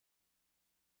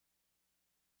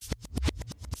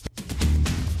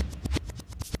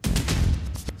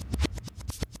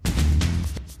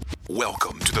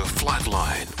Welcome to The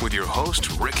Flatline with your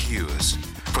host, Rick Hughes.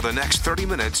 For the next 30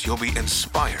 minutes, you'll be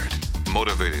inspired,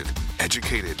 motivated,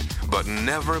 educated, but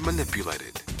never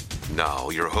manipulated. Now,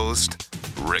 your host,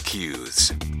 Rick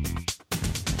Hughes.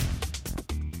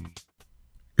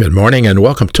 Good morning and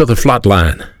welcome to The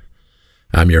Flatline.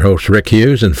 I'm your host, Rick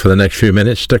Hughes, and for the next few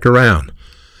minutes, stick around.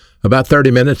 About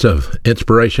 30 minutes of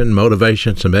inspiration,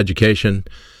 motivation, some education,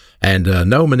 and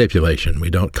no manipulation.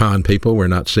 We don't con people. We're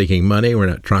not seeking money. We're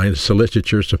not trying to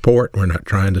solicit your support. We're not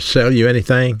trying to sell you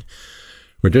anything.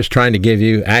 We're just trying to give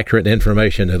you accurate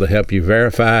information that will help you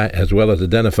verify as well as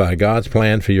identify God's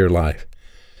plan for your life.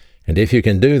 And if you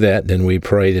can do that, then we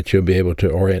pray that you'll be able to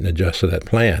orient and adjust to that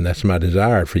plan. That's my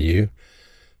desire for you,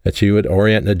 that you would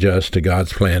orient and adjust to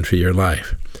God's plan for your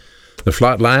life. The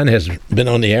Flatline has been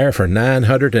on the air for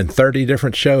 930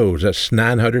 different shows. That's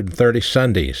 930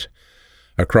 Sundays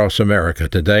across America.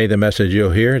 Today, the message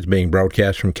you'll hear is being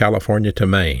broadcast from California to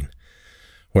Maine.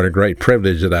 What a great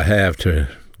privilege that I have to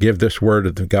give this word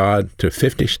of God to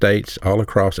 50 states all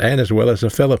across, and as well as the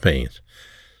Philippines.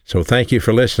 So thank you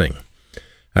for listening.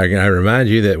 I remind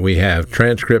you that we have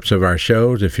transcripts of our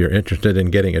shows. If you're interested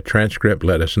in getting a transcript,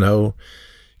 let us know.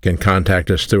 You can contact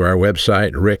us through our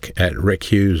website,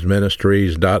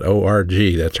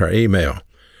 rick@rickhughesministries.org. That's our email,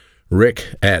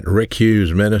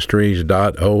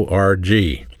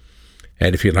 rick@rickhughesministries.org.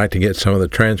 And if you'd like to get some of the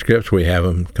transcripts, we have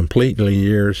them completely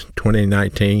years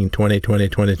 2019, 2020,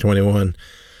 2021.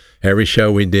 Every show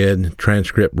we did,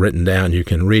 transcript written down, you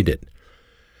can read it.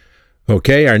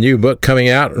 Okay, our new book coming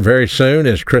out very soon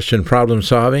is Christian Problem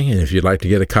Solving. And if you'd like to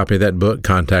get a copy of that book,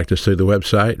 contact us through the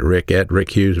website,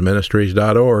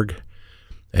 rick@rickhughesministries.org.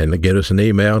 And give us an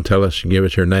email and give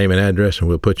us your name and address, and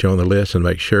we'll put you on the list and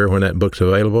make sure when that book's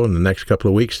available in the next couple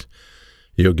of weeks,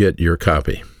 you'll get your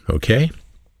copy. Okay?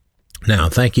 Now,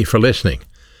 thank you for listening.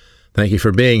 Thank you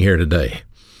for being here today.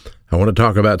 I want to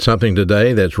talk about something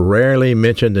today that's rarely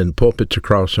mentioned in pulpits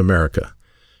across America.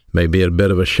 May be a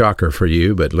bit of a shocker for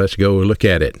you, but let's go look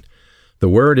at it. The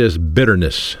word is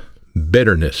bitterness.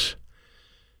 Bitterness.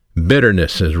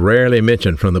 Bitterness is rarely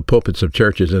mentioned from the pulpits of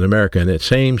churches in America, and it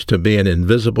seems to be an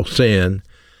invisible sin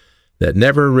that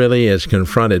never really is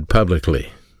confronted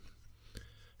publicly.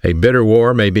 A bitter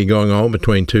war may be going on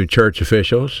between two church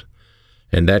officials,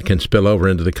 and that can spill over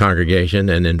into the congregation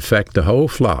and infect the whole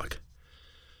flock.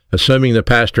 Assuming the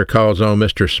pastor calls on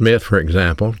Mr. Smith, for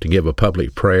example, to give a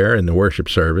public prayer in the worship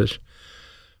service,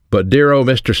 but dear old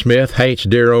Mr. Smith hates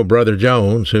dear old Brother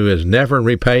Jones, who has never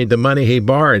repaid the money he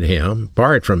borrowed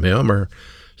from him, or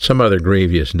some other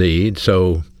grievous deed.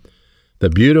 So the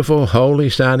beautiful,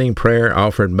 holy-sounding prayer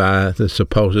offered by the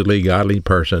supposedly godly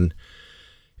person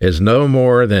is no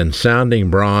more than sounding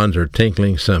bronze or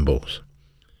tinkling cymbals.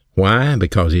 Why?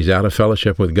 Because he's out of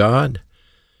fellowship with God,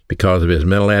 because of his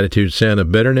mental attitude sin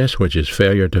of bitterness, which is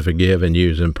failure to forgive and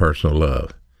use impersonal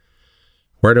love.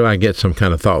 Where do I get some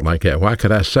kind of thought like that? Why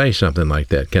could I say something like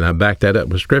that? Can I back that up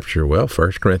with Scripture? Well,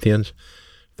 1 Corinthians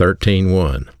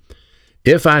 13:1.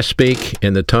 If I speak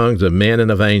in the tongues of men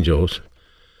and of angels,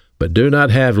 but do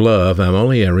not have love, I'm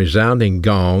only a resounding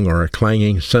gong or a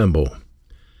clanging cymbal.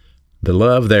 The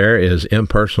love there is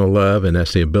impersonal love, and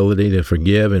that's the ability to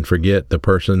forgive and forget the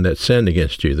person that sinned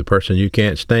against you, the person you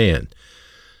can't stand.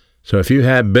 So if you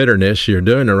have bitterness, you're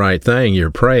doing the right thing, you're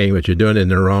praying, but you're doing it in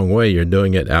the wrong way. You're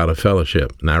doing it out of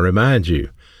fellowship. And I remind you,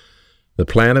 the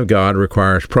plan of God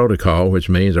requires protocol, which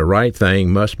means a right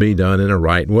thing must be done in a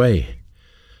right way.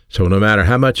 So no matter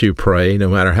how much you pray, no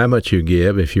matter how much you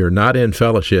give, if you're not in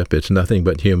fellowship, it's nothing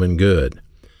but human good.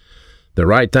 The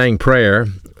right thing prayer,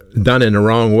 done in the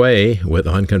wrong way with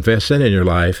unconfessed sin in your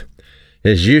life,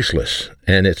 is useless,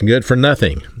 and it's good for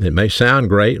nothing. It may sound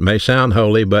great, it may sound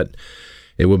holy, but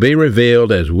it will be revealed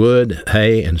as wood,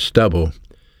 hay, and stubble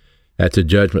at the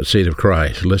judgment seat of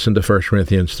Christ. Listen to 1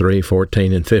 Corinthians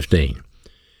 3:14 and 15.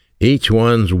 Each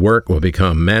one's work will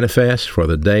become manifest, for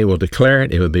the day will declare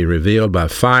it. It will be revealed by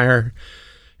fire,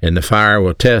 and the fire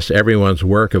will test everyone's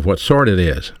work of what sort it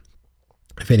is.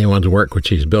 If anyone's work which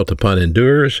he's built upon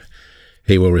endures,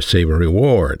 he will receive a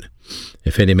reward.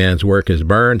 If any man's work is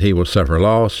burned, he will suffer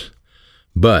loss.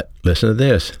 But, listen to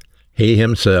this, he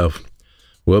himself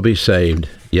will be saved,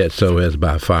 yet so as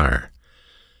by fire.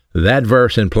 That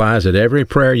verse implies that every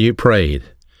prayer you prayed,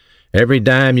 every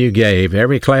dime you gave,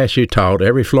 every class you taught,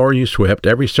 every floor you swept,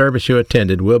 every service you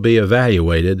attended will be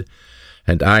evaluated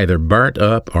and either burnt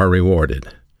up or rewarded.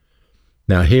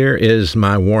 Now here is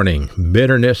my warning.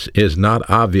 Bitterness is not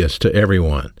obvious to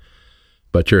everyone,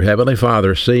 but your Heavenly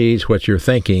Father sees what you're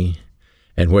thinking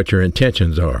and what your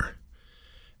intentions are.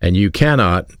 And you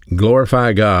cannot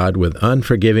glorify God with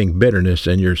unforgiving bitterness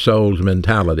in your soul's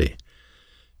mentality.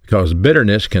 because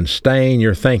bitterness can stain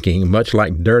your thinking much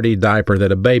like dirty diaper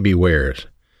that a baby wears.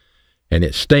 And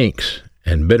it stinks,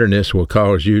 and bitterness will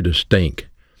cause you to stink.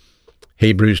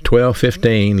 Hebrews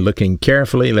 12:15, looking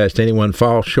carefully lest anyone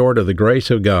fall short of the grace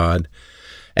of God,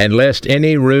 and lest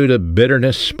any root of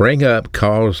bitterness spring up,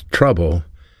 cause trouble,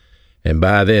 and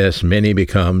by this many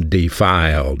become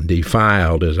defiled.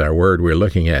 Defiled is our word we're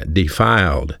looking at,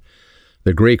 defiled.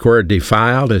 The Greek word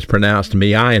defiled is pronounced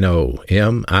miano,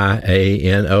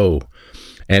 M-I-A-N-O,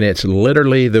 and it's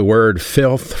literally the word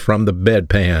filth from the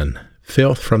bedpan.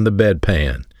 Filth from the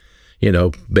bedpan. You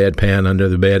know, bedpan under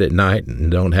the bed at night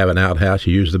and don't have an outhouse,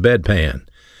 you use the bedpan.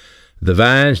 The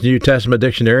Vine's New Testament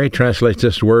Dictionary translates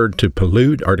this word to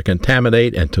pollute or to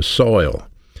contaminate and to soil.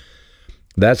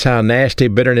 That's how nasty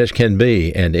bitterness can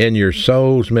be, and in your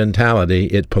soul's mentality,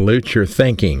 it pollutes your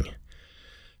thinking.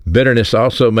 Bitterness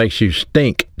also makes you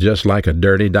stink just like a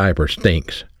dirty diaper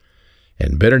stinks.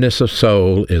 And bitterness of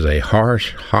soul is a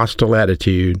harsh, hostile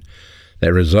attitude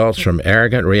that results from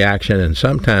arrogant reaction and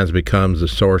sometimes becomes the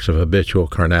source of habitual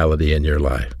carnality in your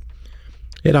life.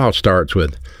 It all starts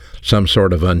with some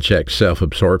sort of unchecked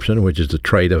self-absorption, which is the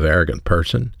trait of an arrogant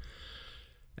person.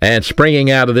 And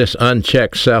springing out of this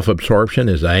unchecked self-absorption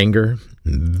is anger,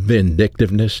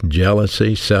 vindictiveness,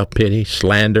 jealousy, self-pity,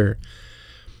 slander,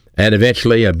 and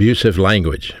eventually abusive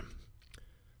language.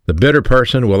 The bitter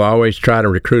person will always try to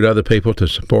recruit other people to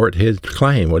support his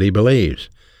claim, what he believes.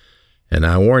 And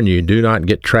I warn you, do not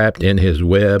get trapped in his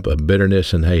web of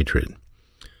bitterness and hatred.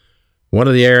 One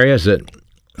of the areas that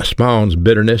spawns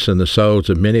bitterness in the souls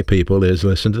of many people is,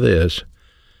 listen to this,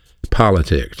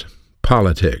 politics.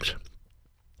 Politics.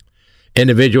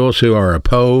 Individuals who are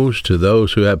opposed to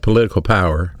those who have political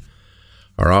power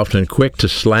are often quick to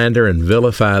slander and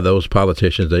vilify those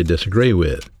politicians they disagree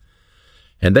with.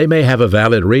 And they may have a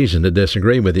valid reason to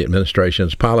disagree with the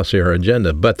administration's policy or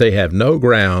agenda, but they have no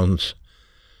grounds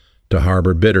to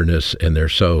harbor bitterness in their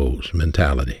soul's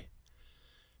mentality.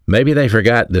 Maybe they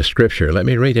forgot the scripture. Let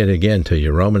me read it again to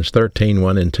you. Romans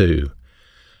 13:1 and 2.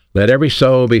 Let every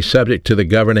soul be subject to the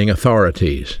governing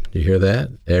authorities. Do you hear that?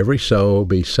 Every soul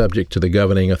be subject to the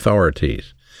governing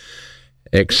authorities.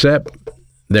 Except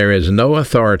there is no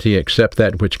authority except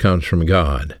that which comes from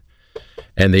God.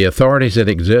 And the authorities that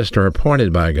exist are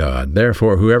appointed by God.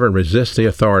 Therefore, whoever resists the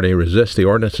authority resists the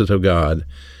ordinances of God,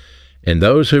 and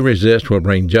those who resist will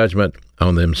bring judgment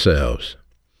on themselves.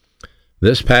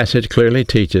 This passage clearly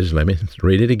teaches, let me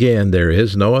read it again, there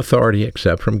is no authority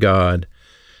except from God,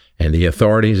 and the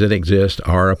authorities that exist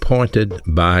are appointed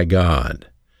by God.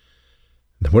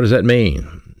 What does that mean?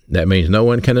 That means no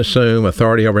one can assume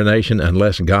authority over a nation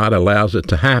unless God allows it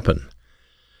to happen.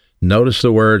 Notice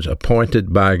the words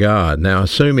appointed by God. Now,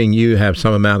 assuming you have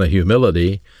some amount of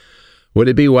humility, would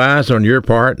it be wise on your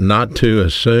part not to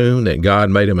assume that God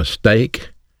made a mistake?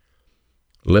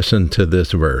 Listen to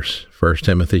this verse, 1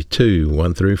 Timothy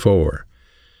 2:1 through 4.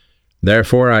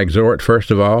 Therefore I exhort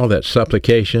first of all that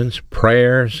supplications,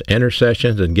 prayers,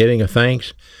 intercessions, and giving of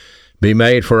thanks be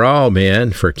made for all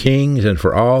men, for kings, and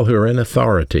for all who are in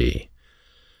authority,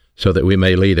 so that we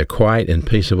may lead a quiet and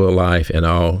peaceable life in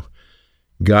all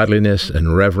godliness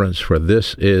and reverence, for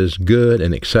this is good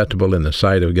and acceptable in the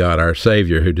sight of God our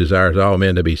Savior, who desires all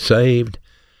men to be saved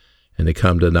and to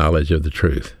come to knowledge of the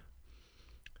truth.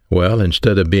 Well,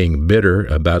 instead of being bitter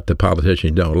about the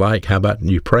politician you don't like, how about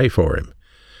you pray for him?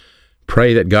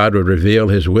 Pray that God would reveal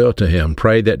his will to him.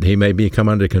 Pray that he may become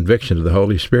under conviction of the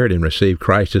Holy Spirit and receive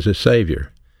Christ as his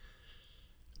Savior.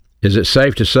 Is it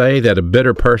safe to say that a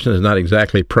bitter person is not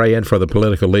exactly praying for the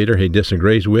political leader he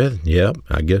disagrees with? Yep,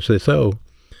 I guess it's so.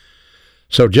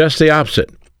 So just the opposite.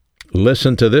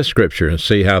 Listen to this scripture and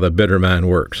see how the bitter mind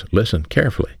works. Listen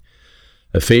carefully.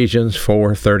 Ephesians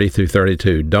 4:30 through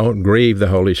 32. Don't grieve the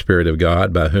Holy Spirit of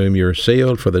God, by whom you are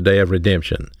sealed for the day of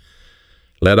redemption.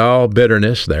 Let all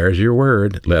bitterness, there's your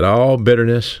word, let all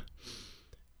bitterness,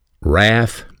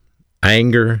 wrath,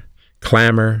 anger,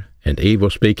 clamor, and evil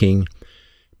speaking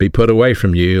be put away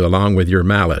from you along with your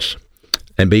malice.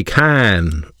 And be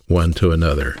kind one to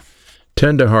another,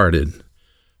 tender-hearted,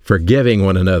 forgiving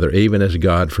one another, even as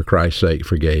God for Christ's sake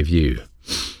forgave you.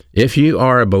 If you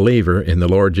are a believer in the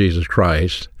Lord Jesus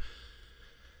Christ,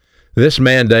 this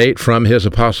mandate from his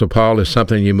Apostle Paul is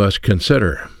something you must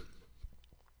consider.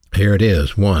 Here it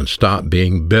is. 1, stop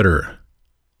being bitter.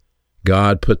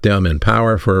 God put them in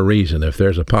power for a reason. If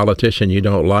there's a politician you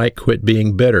don't like, quit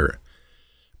being bitter.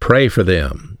 Pray for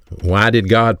them. Why did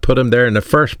God put them there in the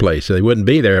first place? They wouldn't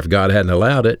be there if God hadn't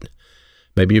allowed it.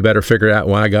 Maybe you better figure out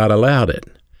why God allowed it.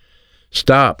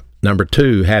 Stop, number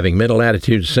 2, having mental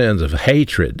attitude sins of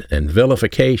hatred and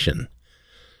vilification.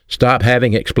 Stop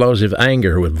having explosive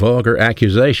anger with vulgar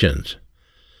accusations.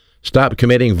 Stop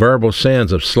committing verbal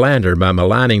sins of slander by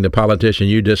maligning the politician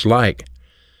you dislike.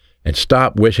 And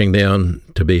stop wishing them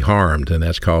to be harmed, and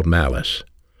that's called malice.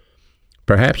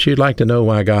 Perhaps you'd like to know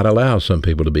why God allows some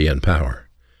people to be in power.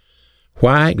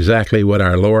 Why exactly would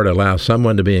our Lord allow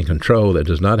someone to be in control that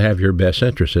does not have your best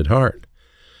interest at heart?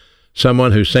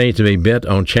 Someone who seems to be bent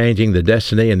on changing the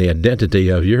destiny and the identity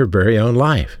of your very own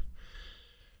life.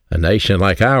 A nation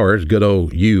like ours, good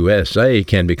old USA,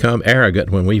 can become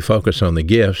arrogant when we focus on the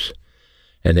gifts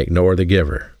and ignore the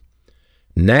giver.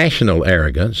 National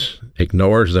arrogance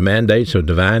ignores the mandates of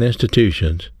divine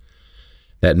institutions.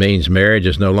 That means marriage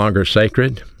is no longer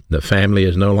sacred, the family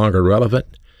is no longer relevant,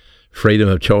 freedom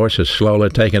of choice is slowly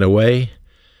taken away,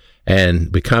 and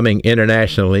becoming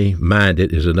internationally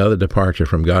minded is another departure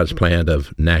from God's plan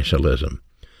of nationalism.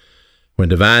 When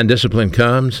divine discipline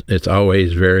comes, it's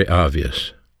always very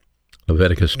obvious.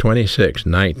 Leviticus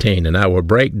 26:19, and I will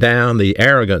break down the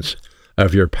arrogance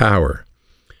of your power,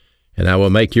 and I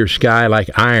will make your sky like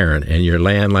iron and your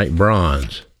land like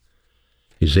bronze.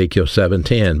 Ezekiel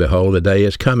 7:10, behold, the day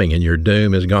is coming, and your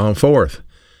doom is gone forth.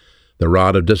 The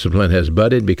rod of discipline has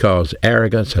budded because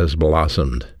arrogance has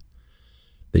blossomed.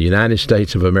 The United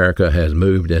States of America has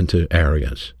moved into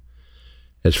arrogance.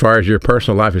 As far as your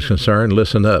personal life is concerned,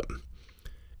 listen up.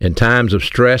 In times of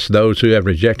stress, those who have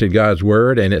rejected God's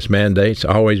word and its mandates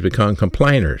always become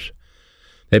complainers.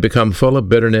 They become full of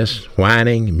bitterness,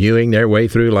 whining, mewing their way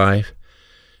through life.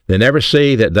 They never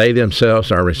see that they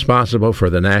themselves are responsible for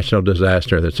the national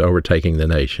disaster that's overtaking the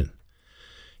nation.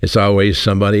 It's always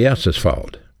somebody else's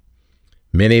fault.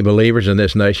 Many believers in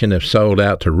this nation have sold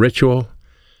out to ritual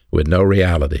with no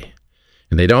reality,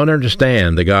 and they don't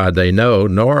understand the God they know,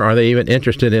 nor are they even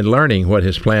interested in learning what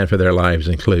his plan for their lives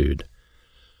include.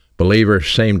 Believers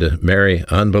seem to marry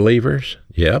unbelievers.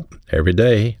 Yep, every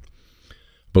day.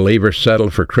 Believers settle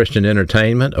for Christian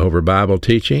entertainment over Bible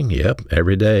teaching. Yep,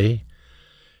 every day.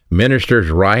 Ministers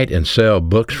write and sell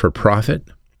books for profit.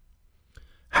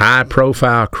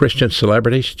 High-profile Christian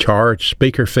celebrities charge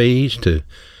speaker fees to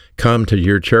come to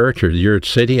your church or your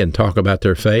city and talk about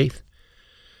their faith.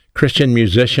 Christian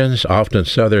musicians often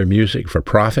sell their music for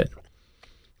profit.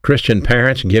 Christian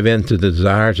parents give in to the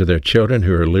desires of their children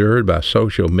who are lured by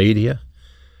social media.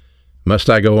 Must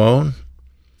I go on?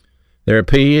 There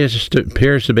appears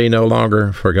to be no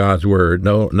longer for God's word,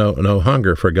 no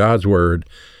hunger for God's word,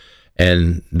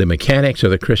 and the mechanics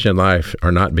of the Christian life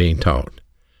are not being taught.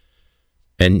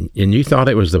 And you thought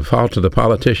it was the fault of the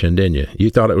politician, didn't you?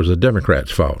 You thought it was the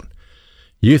Democrats' fault.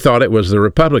 You thought it was the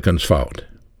Republicans' fault.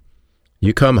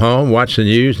 You come home, watch the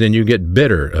news, then you get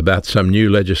bitter about some new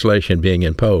legislation being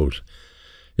imposed.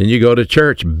 Then you go to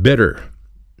church bitter.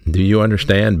 Do you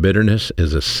understand bitterness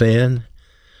is a sin?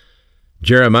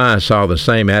 Jeremiah saw the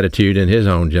same attitude in his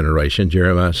own generation,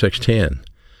 Jeremiah 6:10.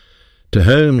 To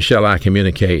whom shall I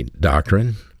communicate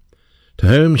doctrine? To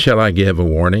whom shall I give a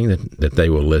warning that they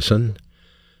will listen?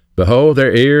 Behold,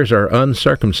 their ears are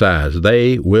uncircumcised.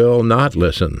 They will not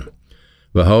listen.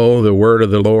 Behold, the word of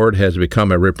the Lord has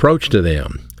become a reproach to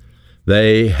them.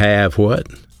 They have what?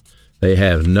 They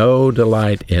have no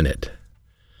delight in it.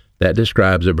 That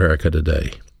describes America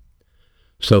today.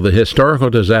 So the historical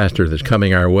disaster that's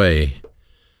coming our way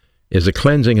is the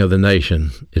cleansing of the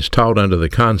nation, is taught under the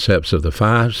concepts of the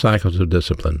 5 cycles of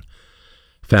discipline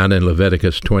found in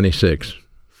Leviticus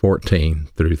 26:14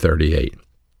 through 38.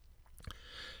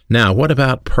 Now, what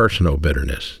about personal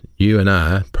bitterness? You and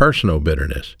I, personal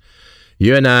bitterness.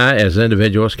 You and I, as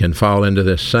individuals, can fall into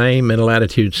the same mental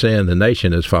attitude sin the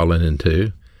nation has fallen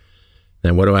into.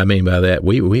 And what do I mean by that?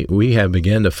 We have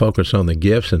begun to focus on the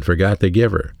gifts and forgot the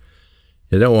giver.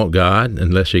 You don't want God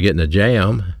unless you get in a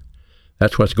jam.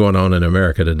 That's what's going on in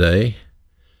America today.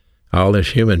 All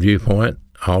this human viewpoint,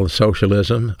 all the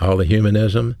socialism, all the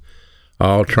humanism,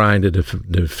 all trying to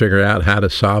figure out how to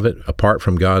solve it apart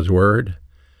from God's word.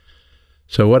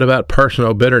 So what about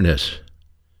personal bitterness?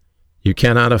 You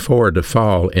cannot afford to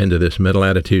fall into this mental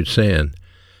attitude sin,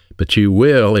 but you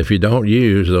will if you don't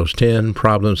use those 10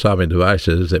 problem-solving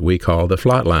devices that we call the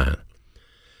Flatline.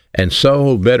 And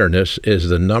soul bitterness is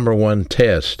the number one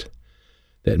test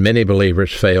that many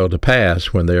believers fail to pass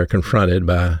when they are confronted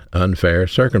by unfair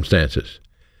circumstances.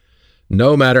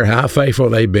 No matter how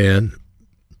faithful they've been,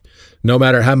 no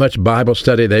matter how much Bible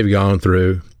study they've gone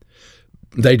through,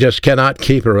 they just cannot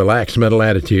keep a relaxed mental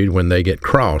attitude when they get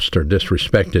crossed or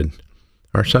disrespected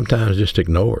or sometimes just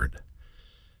ignored.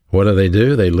 What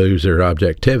do? They lose their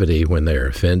objectivity when they're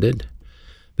offended.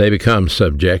 They become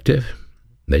subjective.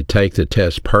 They take the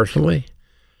test personally.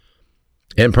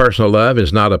 Impersonal love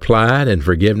is not applied and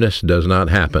forgiveness does not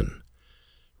happen.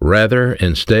 Rather,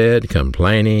 instead,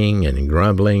 complaining and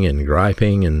grumbling and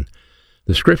griping and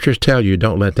The scriptures tell you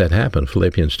don't let that happen.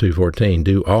 Philippians 2:14,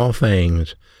 do all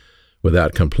things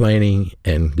without complaining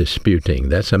and disputing.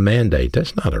 That's a mandate.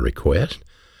 That's not a request.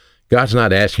 God's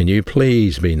not asking you,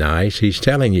 please be nice. He's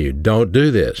telling you, don't do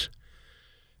this.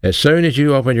 As soon as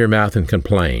you open your mouth and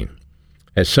complain,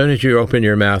 as soon as you open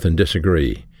your mouth and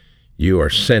disagree, you are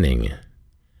sinning.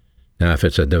 Now, if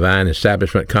it's a divine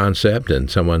establishment concept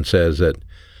and someone says that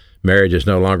marriage is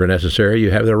no longer necessary,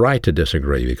 you have the right to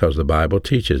disagree because the Bible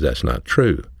teaches that's not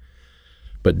true.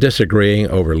 But disagreeing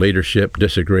over leadership,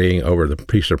 disagreeing over the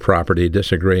piece of property,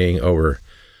 disagreeing over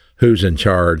who's in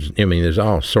charge, there's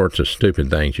all sorts of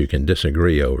stupid things you can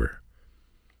disagree over.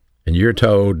 And you're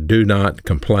told, do not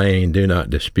complain, do not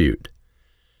dispute.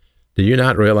 Do you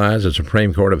not realize the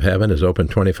Supreme Court of Heaven is open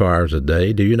 24 hours a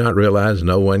day? Do you not realize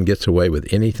no one gets away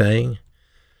with anything?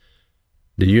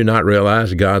 Do you not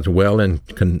realize God's well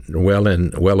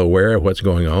aware of what's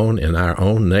going on in our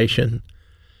own nation?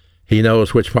 He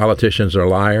knows which politicians are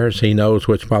liars. He knows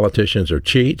which politicians are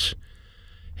cheats.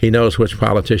 He knows which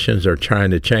politicians are trying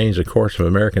to change the course of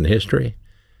American history.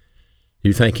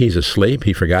 You think he's asleep?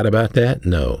 He forgot about that?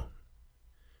 No.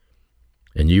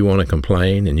 And you want to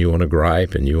complain, and you want to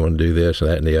gripe, and you want to do this and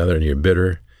that and the other, and you're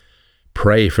bitter.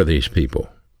 Pray for these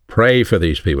people. Pray for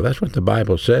these people. That's what the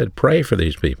Bible said. Pray for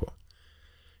these people.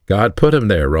 God put them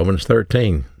there, Romans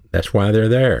 13. That's why they're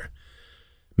there.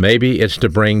 Maybe it's to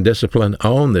bring discipline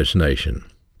on this nation.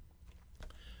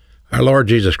 Our Lord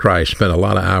Jesus Christ spent a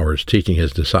lot of hours teaching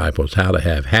his disciples how to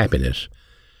have happiness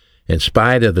in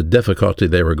spite of the difficulty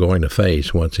they were going to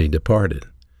face once he departed.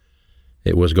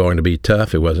 It was going to be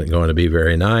tough. It wasn't going to be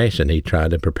very nice, and he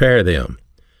tried to prepare them.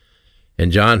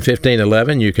 In John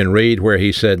 15:11, you can read where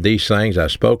he said, these things I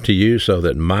spoke to you so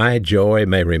that my joy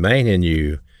may remain in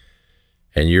you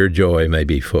and your joy may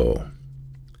be full.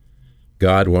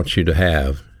 God wants you to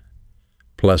have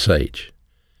plus H,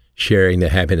 sharing the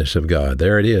happiness of God.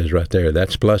 There it is right there.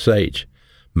 That's plus H.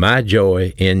 My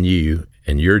joy in you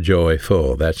and your joy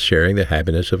full. That's sharing the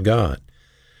happiness of God.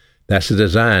 That's the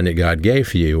design that God gave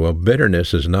for you. Well,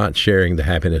 bitterness is not sharing the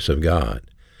happiness of God.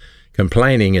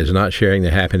 Complaining is not sharing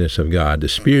the happiness of God.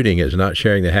 Disputing is not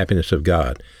sharing the happiness of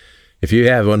God. If you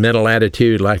have a mental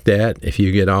attitude like that, if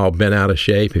you get all bent out of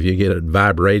shape, if you get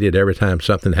vibrated every time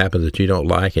something happens that you don't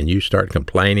like and you start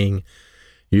complaining,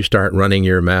 you start running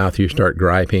your mouth, you start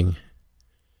griping,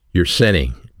 you're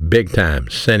sinning, big time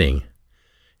sinning,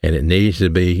 and it needs to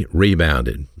be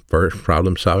rebounded. First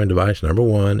problem-solving device, number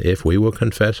one, if we will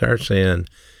confess our sin,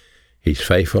 he's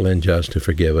faithful and just to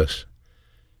forgive us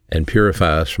and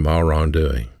purify us from all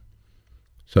wrongdoing.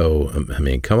 So,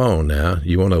 come on now.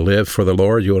 You want to live for the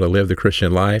Lord? You want to live the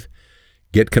Christian life?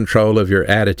 Get control of your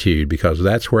attitude, because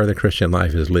that's where the Christian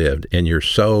life is lived, in your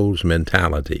soul's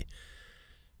mentality.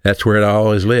 That's where it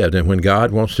all is lived. And when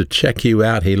God wants to check you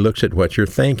out, he looks at what you're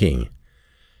thinking.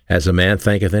 As a man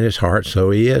thinketh in his heart,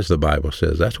 so he is, the Bible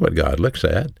says. That's what God looks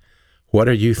at. What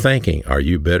are you thinking? Are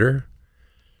you bitter?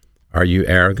 Are you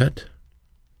arrogant?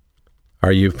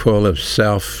 Are you full of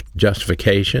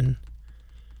self-justification?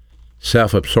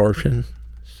 Self-absorption?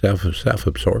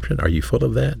 Self-absorption? Are you full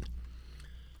of that?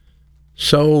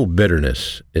 Soul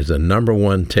bitterness is the number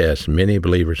one test many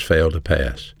believers fail to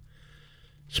pass,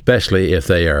 especially if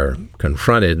they are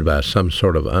confronted by some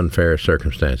sort of unfair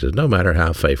circumstances, no matter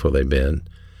how faithful they've been,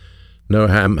 no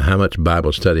how much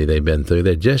Bible study they've been through.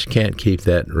 They just can't keep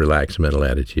that relaxed mental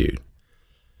attitude.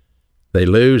 They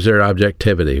lose their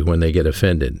objectivity when they get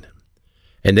offended,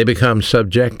 and they become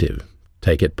subjective,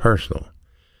 take it personal.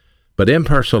 But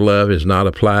impersonal love is not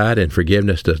applied, and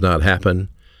forgiveness does not happen.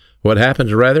 What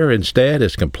happens rather instead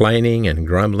is complaining and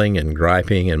grumbling and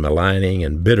griping and maligning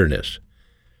and bitterness.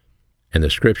 And the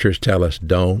scriptures tell us,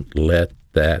 don't let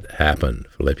that happen.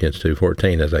 Philippians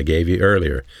 2:14, as I gave you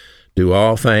earlier. Do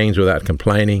all things without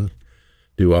complaining.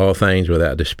 Do all things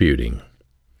without disputing.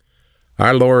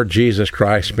 Our Lord Jesus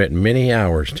Christ spent many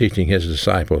hours teaching his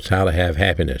disciples how to have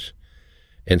happiness,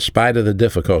 in spite of the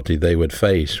difficulty they would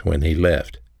face when he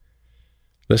left.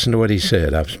 Listen to what he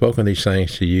said. I've spoken these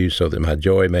things to you so that my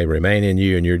joy may remain in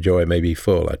you and your joy may be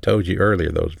full. I told you earlier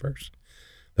those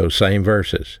same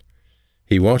verses.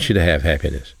 He wants you to have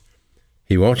happiness.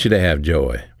 He wants you to have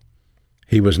joy.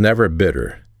 He was never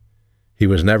bitter. He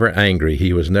was never angry.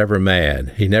 He was never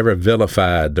mad. He never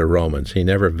vilified the Romans. He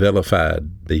never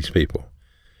vilified these people.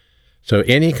 So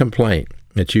any complaint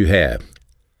that you have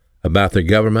about the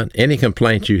government, any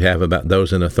complaint you have about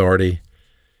those in authority,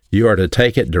 you are to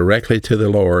take it directly to the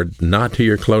Lord, not to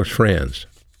your close friends.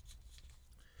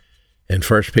 In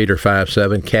 1 Peter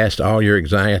 5:7, cast all your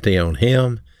anxiety on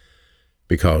him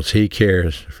because he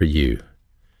cares for you.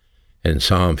 In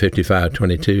Psalm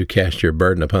 55:22, cast your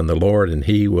burden upon the Lord and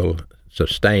he will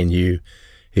sustain you.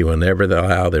 He will never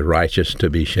allow the righteous to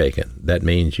be shaken. That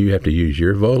means you have to use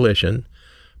your volition,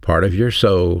 part of your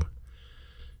soul,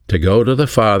 to go to the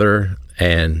Father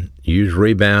and use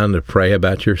rebound to pray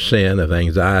about your sin of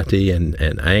anxiety and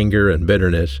anger and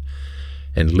bitterness,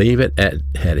 and leave it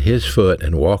at his foot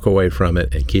and walk away from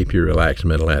it and keep your relaxed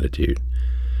mental attitude.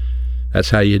 That's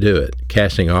how you do it.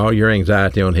 Casting all your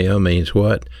anxiety on him means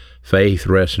what? Faith,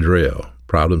 rest, drill.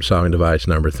 Problem-solving device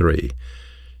number 3.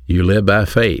 You live by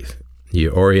faith.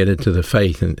 You're oriented to the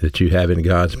faith that you have in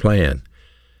God's plan.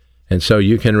 And so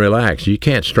you can relax. You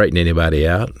can't straighten anybody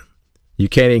out. You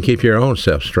can't even keep your own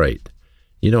self straight.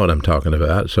 You know what I'm talking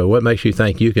about. So what makes you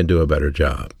think you can do a better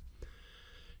job?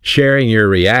 Sharing your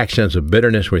reactions of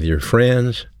bitterness with your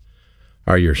friends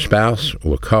or your spouse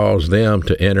will cause them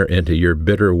to enter into your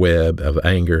bitter web of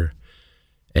anger,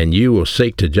 and you will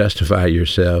seek to justify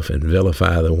yourself and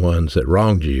vilify the ones that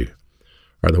wronged you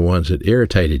or the ones that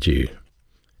irritated you.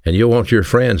 And you'll want your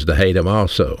friends to hate them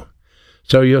also.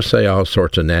 So you'll say all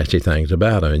sorts of nasty things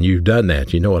about them, and you've done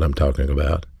that. You know what I'm talking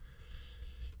about.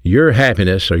 Your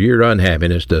happiness or your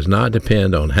unhappiness does not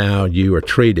depend on how you are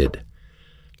treated.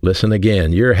 Listen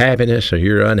again. Your happiness or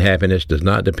your unhappiness does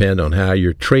not depend on how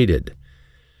you're treated.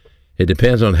 It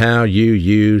depends on how you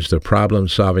use the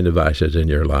problem-solving devices in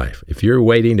your life. If you're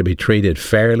waiting to be treated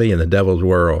fairly in the devil's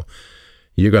world,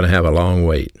 you're going to have a long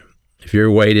wait. If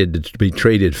you're waiting to be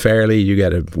treated fairly, you got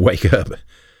to wake up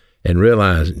and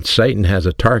realize Satan has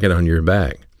a target on your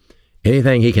back.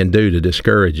 Anything he can do to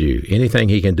discourage you, anything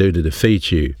he can do to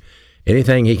defeat you,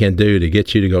 anything he can do to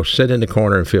get you to go sit in the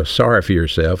corner and feel sorry for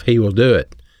yourself, he will do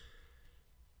it.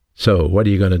 So what are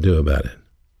you going to do about it?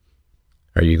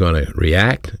 Are you going to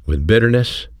react with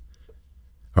bitterness,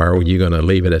 or are you going to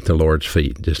leave it at the Lord's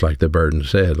feet, just like the burden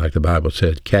said, like the Bible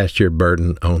said, cast your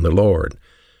burden on the Lord.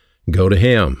 Go to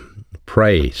him,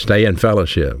 pray, stay in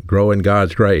fellowship, grow in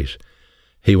God's grace.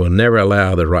 He will never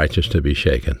allow the righteous to be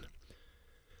shaken.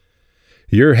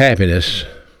 Your happiness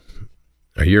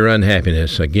or your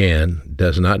unhappiness, again,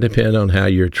 does not depend on how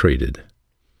you're treated.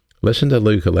 Listen to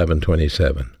Luke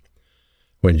 11:27.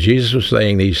 When Jesus was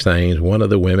saying these things, one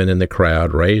of the women in the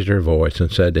crowd raised her voice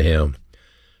and said to him,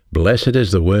 "Blessed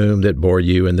is the womb that bore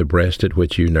you and the breast at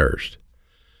which you nursed."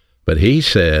 But he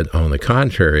said, on the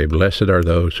contrary, blessed are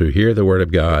those who hear the word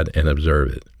of God and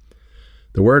observe it.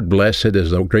 The word blessed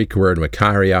is the Greek word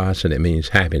makarios, and it means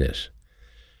happiness.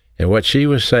 And what she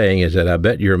was saying is that I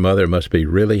bet your mother must be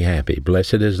really happy.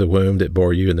 Blessed is the womb that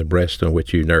bore you and the breast on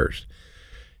which you nursed.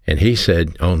 And he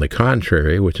said, on the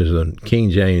contrary, which is the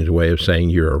King James way of saying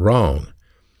you're wrong.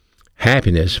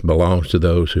 Happiness belongs to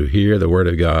those who hear the word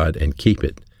of God and keep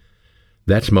it.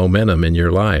 That's momentum in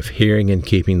your life, hearing and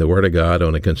keeping the word of God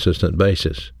on a consistent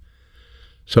basis.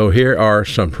 So here are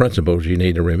some principles you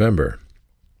need to remember.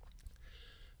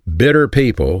 Bitter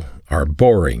people are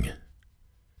boring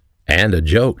and a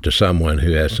joke to someone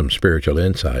who has some spiritual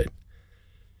insight.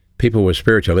 People with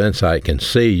spiritual insight can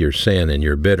see your sin and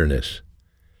your bitterness,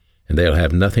 and they'll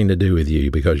have nothing to do with you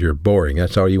because you're boring.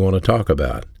 That's all you want to talk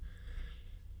about.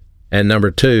 And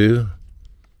number 2,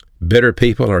 bitter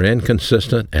people are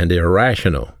inconsistent and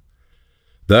irrational.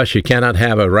 Thus, you cannot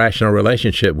have a rational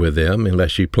relationship with them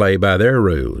unless you play by their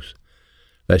rules,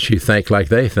 unless you think like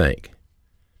they think.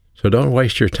 So don't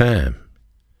waste your time.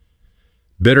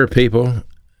 Bitter people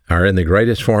are in the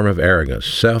greatest form of arrogance,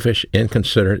 selfish,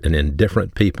 inconsiderate, and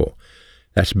indifferent people.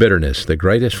 That's bitterness, the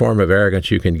greatest form of arrogance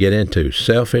you can get into.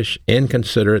 Selfish,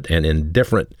 inconsiderate, and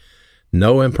indifferent,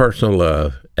 no impersonal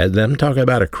love. And I'm talking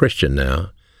about a Christian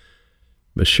now.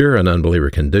 But sure, an unbeliever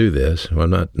can do this.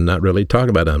 Well, I'm not really talking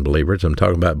about unbelievers. I'm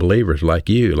talking about believers like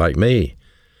you, like me.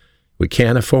 We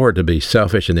can't afford to be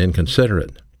selfish and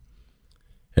inconsiderate.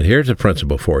 And here's a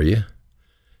principle for you.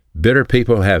 Bitter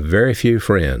people have very few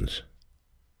friends.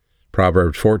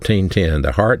 Proverbs 14:10,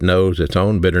 the heart knows its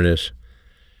own bitterness,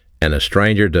 and a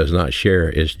stranger does not share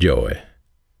its joy.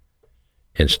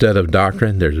 Instead of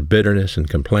doctrine, there's bitterness and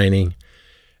complaining,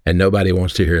 and nobody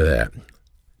wants to hear that.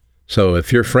 So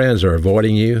if your friends are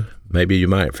avoiding you, maybe you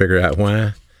might figure out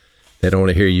why. They don't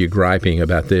want to hear you griping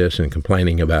about this and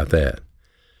complaining about that.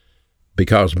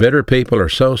 Because bitter people are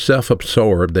so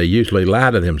self-absorbed, they usually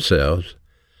lie to themselves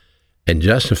and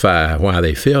justify why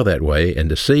they feel that way and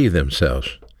deceive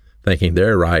themselves, thinking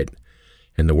they're right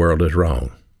and the world is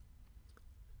wrong.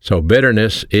 So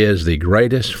bitterness is the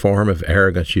greatest form of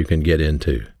arrogance you can get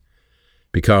into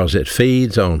because it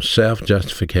feeds on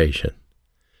self-justification.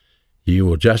 You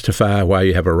will justify why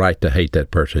you have a right to hate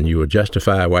that person. You will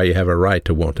justify why you have a right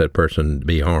to want that person to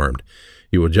be harmed.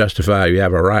 You will justify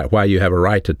why you have a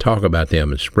right to talk about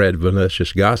them and spread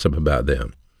malicious gossip about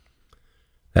them.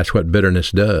 That's what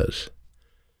bitterness does.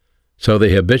 So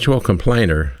the habitual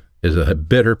complainer is a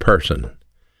bitter person,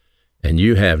 and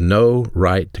you have no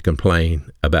right to complain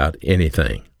about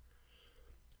anything.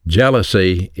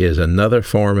 Jealousy is another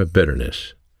form of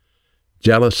bitterness.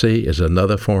 Jealousy is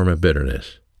another form of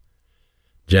bitterness.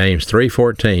 James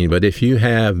 3:14, but if you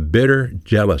have bitter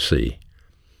jealousy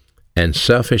and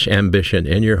selfish ambition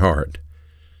in your heart,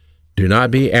 do not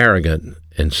be arrogant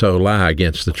and so lie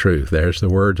against the truth. There's the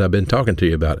words I've been talking to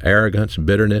you about: arrogance,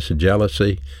 bitterness,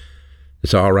 jealousy.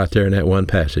 It's all right there in that one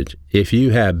passage. If you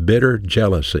have bitter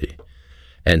jealousy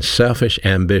and selfish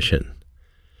ambition,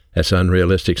 that's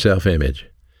unrealistic self-image,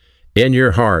 in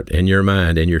your heart, in your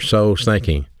mind, in your soul's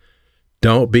thinking,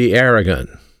 don't be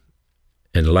arrogant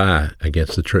and lie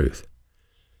against the truth.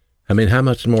 I mean, how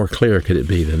much more clear could it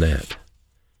be than that?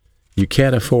 You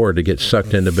can't afford to get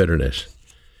sucked into bitterness.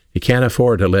 You can't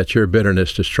afford to let your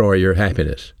bitterness destroy your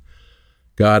happiness.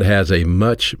 God has a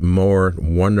much more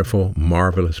wonderful,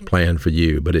 marvelous plan for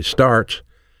you, but it starts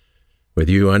with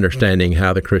you understanding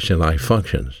how the Christian life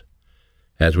functions.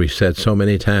 As we've said so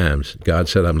many times, God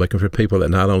said, I'm looking for people that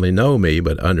not only know me,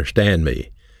 but understand me.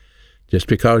 Just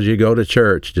because you go to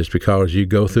church, just because you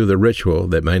go through the ritual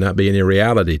that may not be any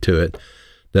reality to it,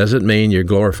 doesn't mean you're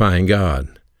glorifying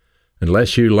God.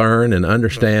 Unless you learn and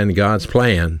understand God's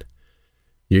plan,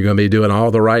 you're going to be doing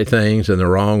all the right things in the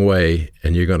wrong way,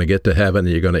 and you're going to get to heaven,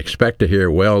 and you're going to expect to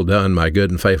hear, well done, my good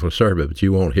and faithful servant, but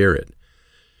you won't hear it.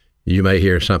 You may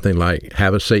hear something like,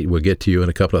 have a seat, we'll get to you in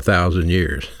a couple of thousand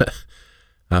years.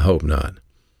 I hope not.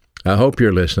 I hope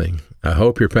you're listening. I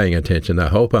hope you're paying attention. I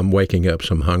hope I'm waking up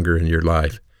some hunger in your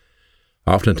life.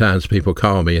 Oftentimes people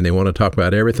call me and they want to talk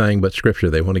about everything but Scripture.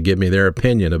 They want to give me their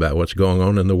opinion about what's going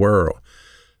on in the world.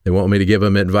 They want me to give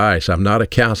them advice. I'm not a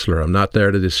counselor. I'm not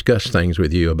there to discuss things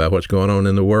with you about what's going on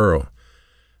in the world.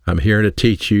 I'm here to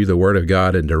teach you the Word of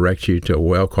God and direct you to a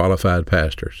well-qualified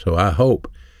pastor. So I hope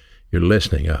you're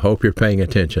listening. I hope you're paying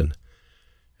attention.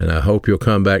 And I hope you'll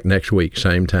come back next week,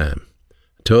 same time.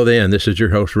 Until then, this is your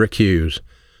host, Rick Hughes,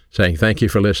 saying thank you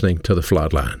for listening to The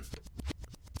Floodline.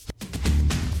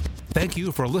 Thank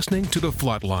you for listening to The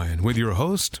Floodline with your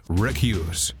host, Rick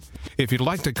Hughes. If you'd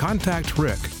like to contact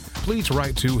Rick, please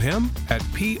write to him at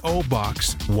P.O.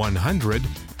 Box 100,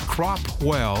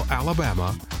 Cropwell,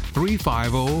 Alabama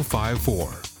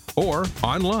 35054, or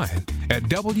online at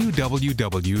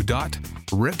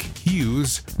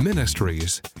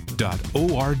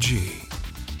www.rickhughesministries.org.